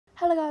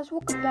Hello guys,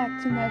 welcome back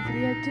to my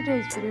video.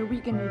 Today's video we're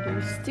gonna do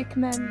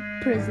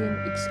Stickman prison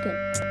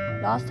escape.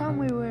 Last time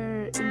we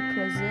were in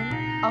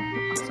prison,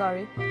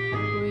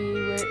 we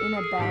were in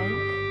a bank.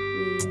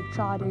 We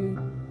tried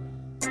to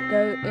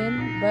go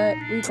in, but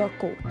we got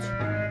caught.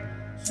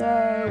 So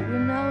we're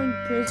now in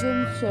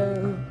prison,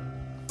 so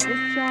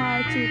let's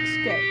try to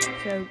escape.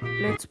 So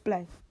let's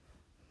play.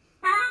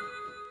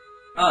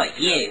 Oh,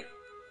 you.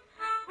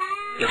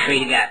 You're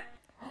free to go.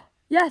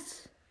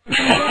 Yes!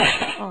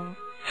 Oh.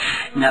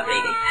 Not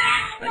really,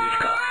 but you've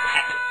got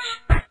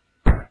a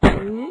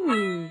package.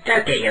 Ooh.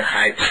 Don't get your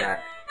hopes up.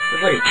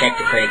 We've already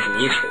checked it for anything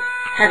useful,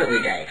 haven't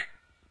we, Dave?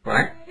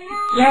 What?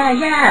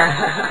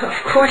 Yeah,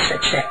 of course I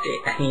checked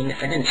it. I mean,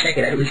 if I didn't check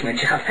it, I'd lose my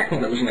job. I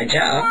don't want to lose my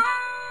job.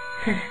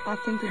 I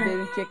think you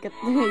didn't check it.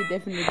 You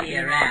definitely See you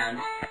didn't.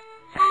 around.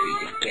 Free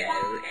to go.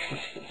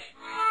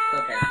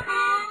 Okay.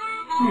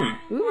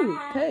 Ooh,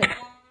 okay.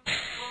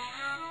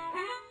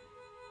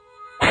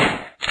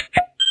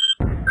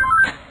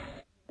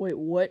 Wait,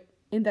 what?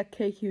 In that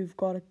cake you've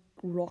got a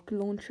rocket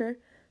launcher,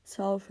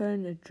 cell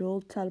phone, a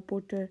drill,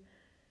 teleporter,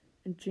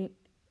 I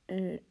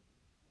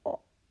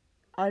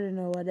don't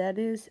know what that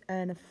is,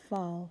 and a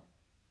file.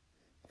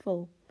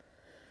 Full.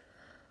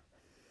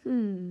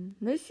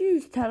 Let's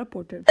use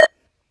teleporter.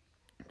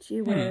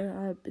 See where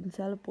I've been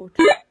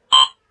teleported.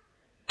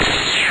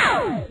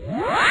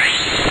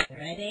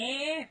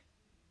 Ready?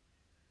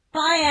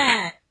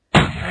 Fire!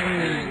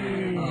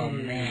 Oh,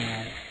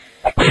 man.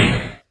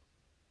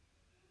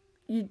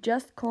 You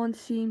just can't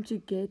seem to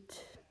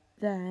get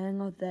the hang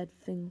of that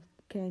thing,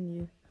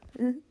 can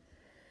you?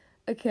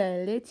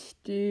 Okay,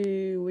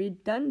 we're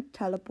done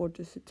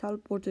teleporter, so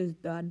teleporter is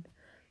done.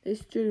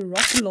 Let's do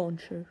rocket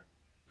launcher.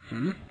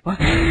 What?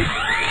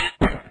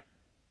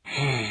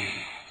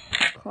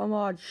 Come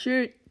on,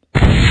 shoot!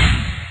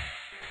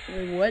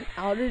 Wait, what?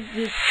 How did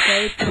it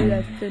go through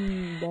that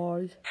thin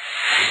bars?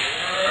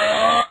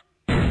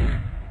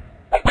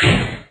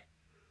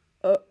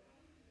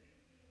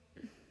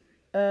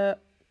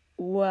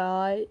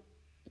 Why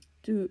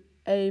to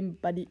aim,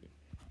 buddy?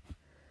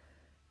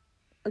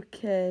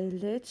 Okay,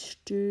 let's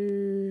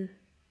do...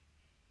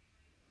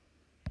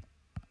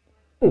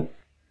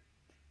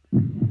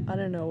 I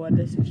don't know what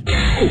this is.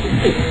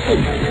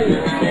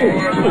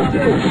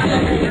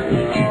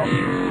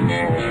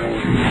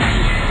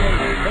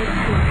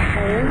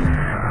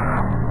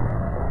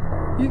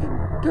 You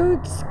can go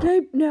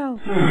escape now.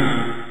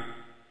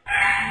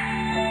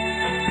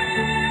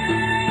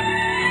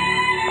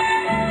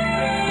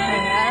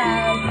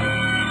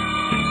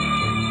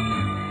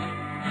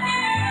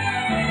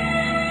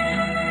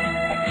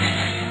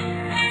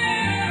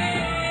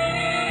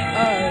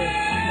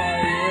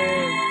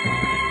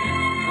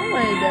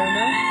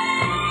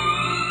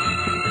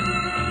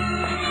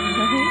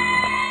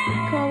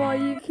 Come on,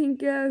 you can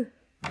go.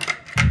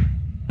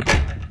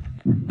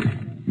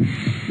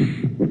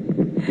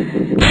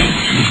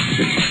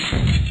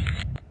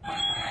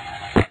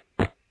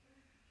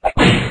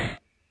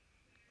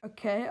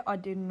 Okay, I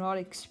did not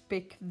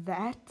expect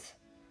that.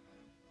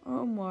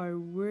 Oh my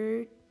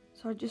word.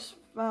 So I just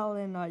fell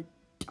and I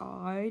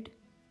died.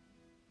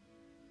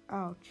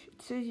 Ouch.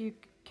 It says you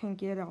can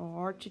get a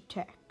heart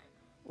attack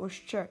or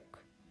stroke.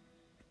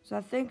 So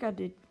I think I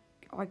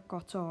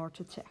got a heart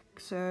attack.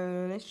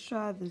 So let's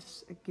try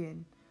this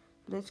again.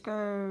 Let's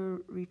go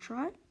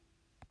retry.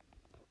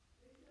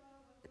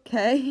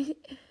 Okay.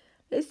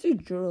 Let's do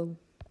drill.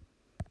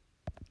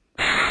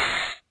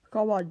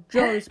 Come on,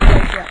 drill is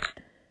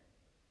perfect.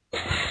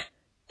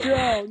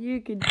 Drill,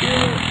 you can do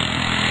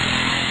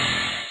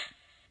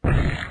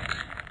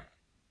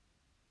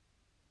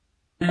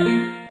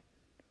it.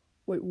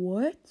 Wait,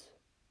 what?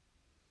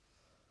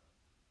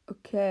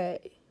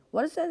 Okay.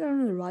 What is that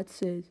on the right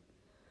says?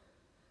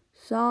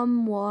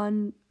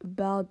 Someone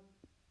about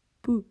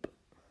poop.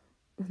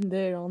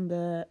 There on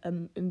the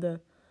if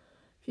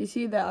you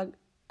see the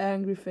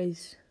angry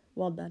face,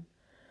 well done.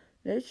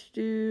 Let's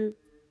do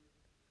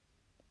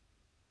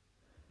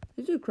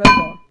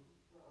crowbar.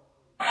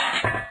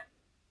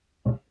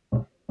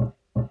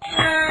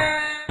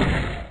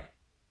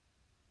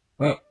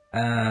 Well,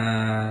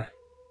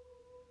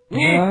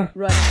 yeah.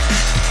 Run.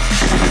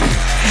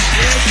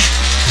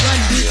 Run,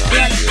 dude,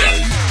 run.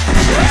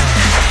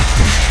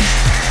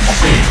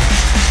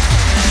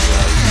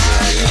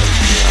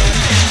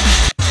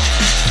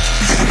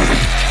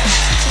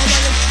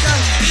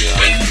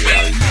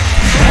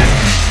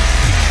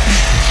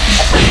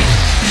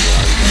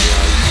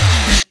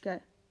 Okay.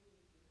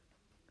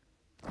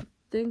 I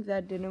think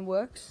that didn't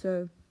work,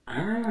 so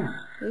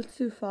let's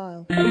do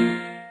file.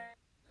 I'm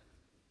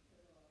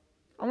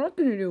not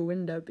gonna do a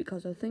window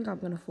because I think I'm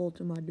gonna fall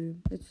to my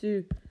doom. Let's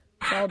do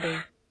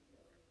solder.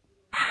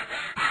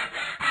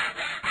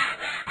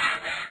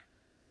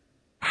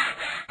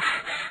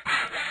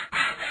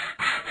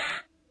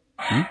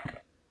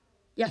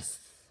 Yes.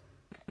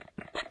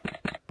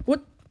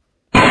 What?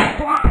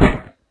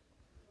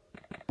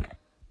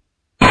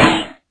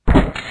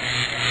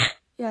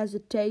 He has a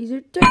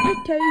taser. Take the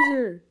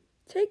taser.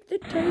 Take the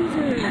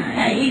taser.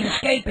 Hey, he's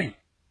escaping.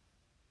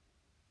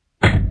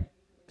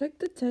 Take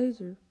the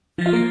taser.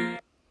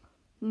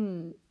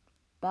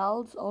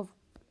 Bells of...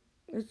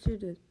 Let's do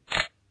this.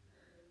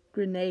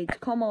 Grenades.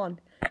 Come on.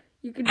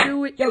 You can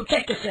do it. Yo,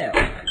 check this out.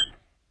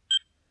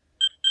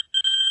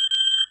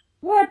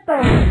 What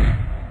the?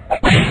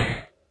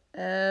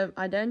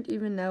 I don't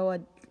even know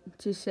what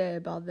to say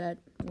about that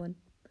one.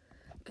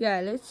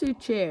 Okay, let's do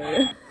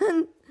chair.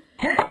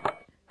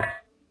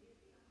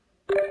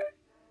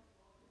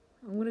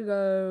 I'm gonna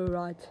go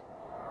right.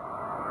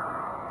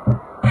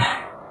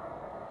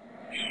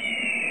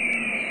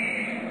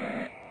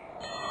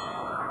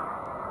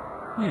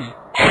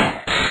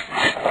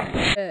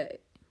 Okay,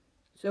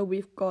 so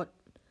we've got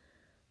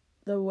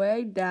the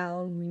way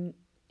down.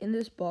 In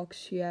this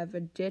box you have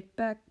a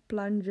jetpack,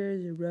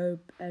 plungers, a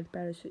rope, and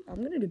parachute.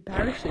 I'm gonna do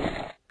parachute.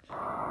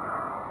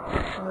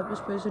 I hope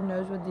this person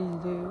knows what these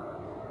do.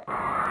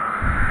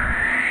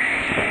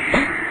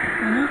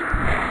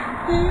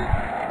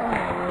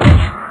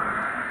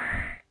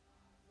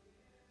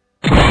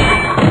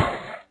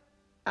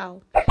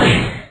 Ow.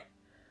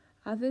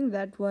 I think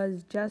that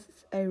was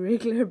just a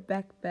regular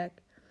backpack.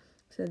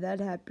 So that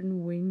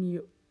happened when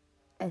you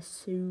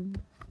assume.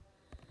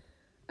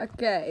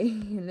 Okay,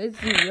 let's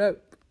do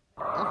rope.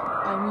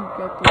 I mean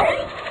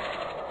grappling.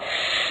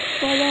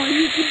 Come on,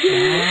 you can do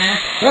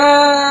it.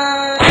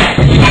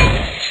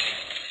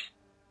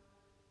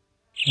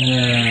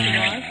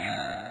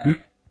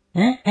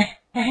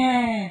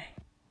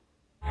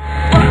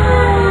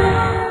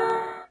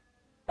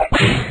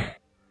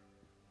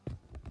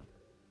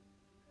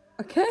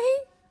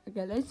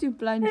 Okay, let's do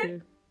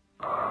plunger.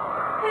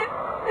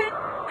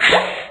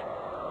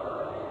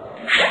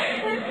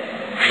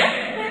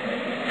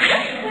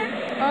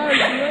 Oh,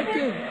 it's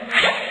working.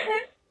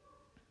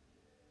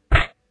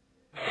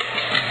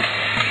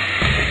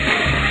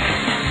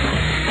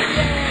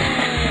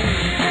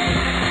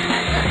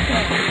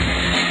 Okay.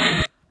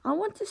 I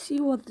want to see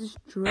what this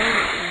drill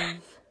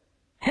is.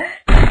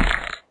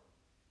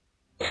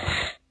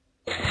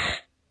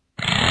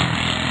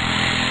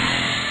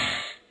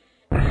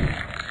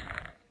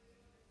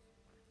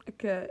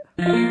 Okay.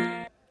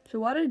 So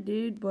what I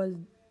did was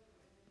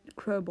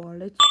crowbar.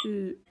 Let's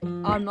do...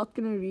 I'm not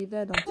gonna read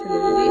that until I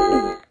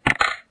read it.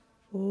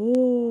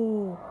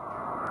 Oh.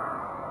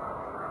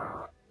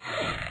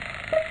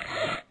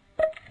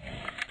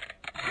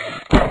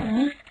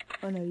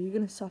 Oh no, you're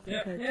gonna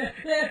suffocate.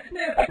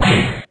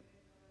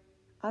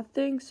 I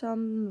think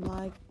some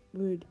like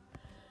wood.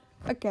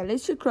 Okay,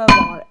 let's do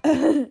crowbar.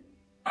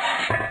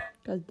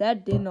 Cause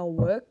that did not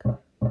work.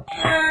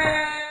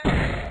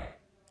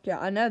 Yeah,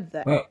 I know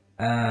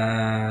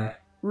that.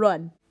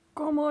 Run.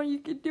 Come on, you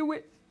can do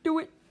it. Do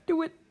it.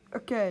 Do it.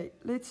 Okay,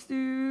 let's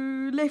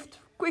do left.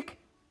 Quick.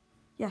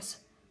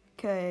 Yes.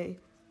 Okay.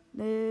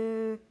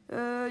 You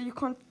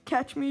can't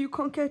catch me. You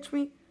can't catch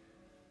me.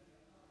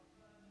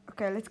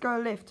 Okay, let's go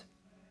left.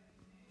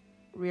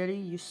 Really?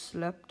 You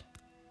slipped?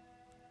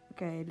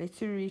 Okay, let's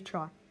do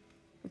retry.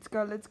 Let's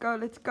go. Let's go.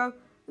 Let's go.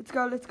 Let's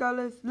go. Let's go.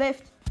 Let's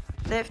left.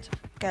 Left.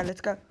 Okay,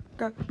 let's go.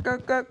 Go. Go.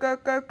 Go. Go.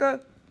 Go. Go.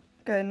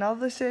 Okay, now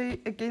they say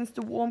against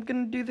the wall. I'm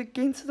gonna do the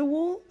against the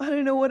wall. I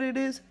don't know what it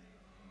is.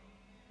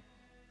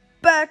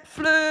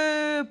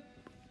 Backflip!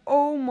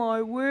 Oh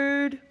my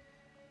word.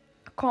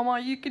 Come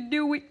on, you can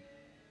do it.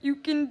 You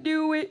can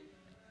do it.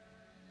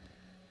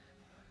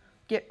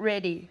 Get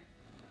ready.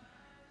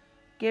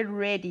 Get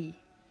ready.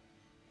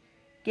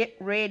 Get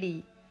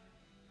ready.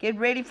 Get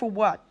ready for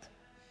what?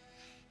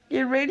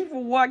 Get ready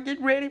for what?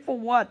 Get ready for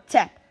what?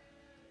 Tap.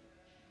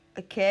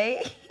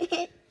 Okay.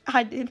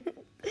 I didn't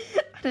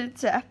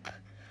tap.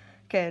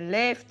 Okay,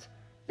 left.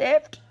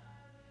 Left.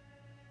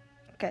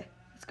 Okay.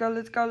 Let's go,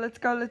 let's go, let's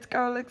go, let's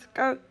go, let's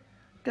go.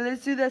 Okay,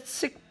 let's do that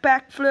sick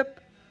backflip.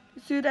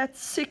 Let's do that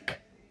sick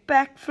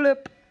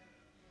backflip.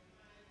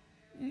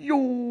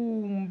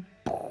 Yo.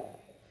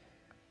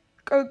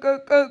 Go, go,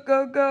 go,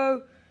 go,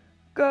 go.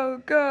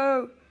 Go,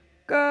 go,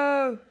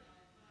 go.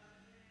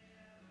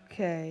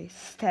 Okay,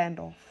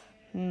 standoff.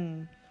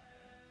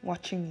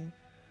 Watching you.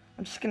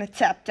 I'm just gonna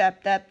tap,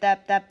 tap, tap,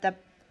 tap, tap, tap.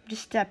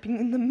 Just tapping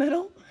in the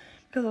middle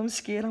because I'm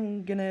scared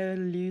I'm gonna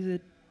lose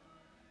it.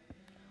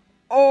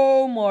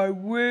 Oh my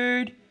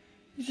word.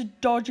 He's a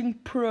dodging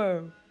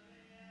pro.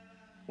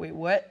 Wait,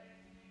 what?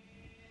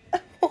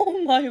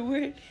 Oh my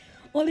word.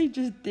 All he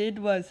just did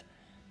was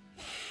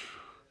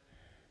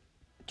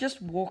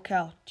just walk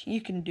out. You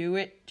can do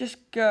it.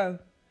 Just go.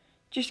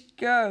 Just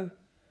go.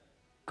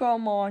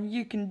 Come on,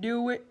 you can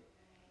do it.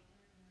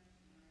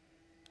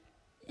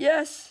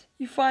 Yes,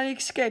 you finally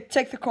escaped.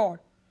 Take the card.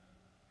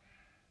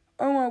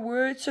 Oh my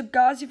word. So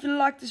guys, if you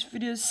like this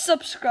video,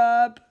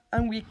 subscribe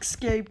and we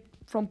escape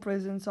from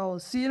prison. So I will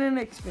see you in the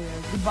next video.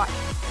 Goodbye.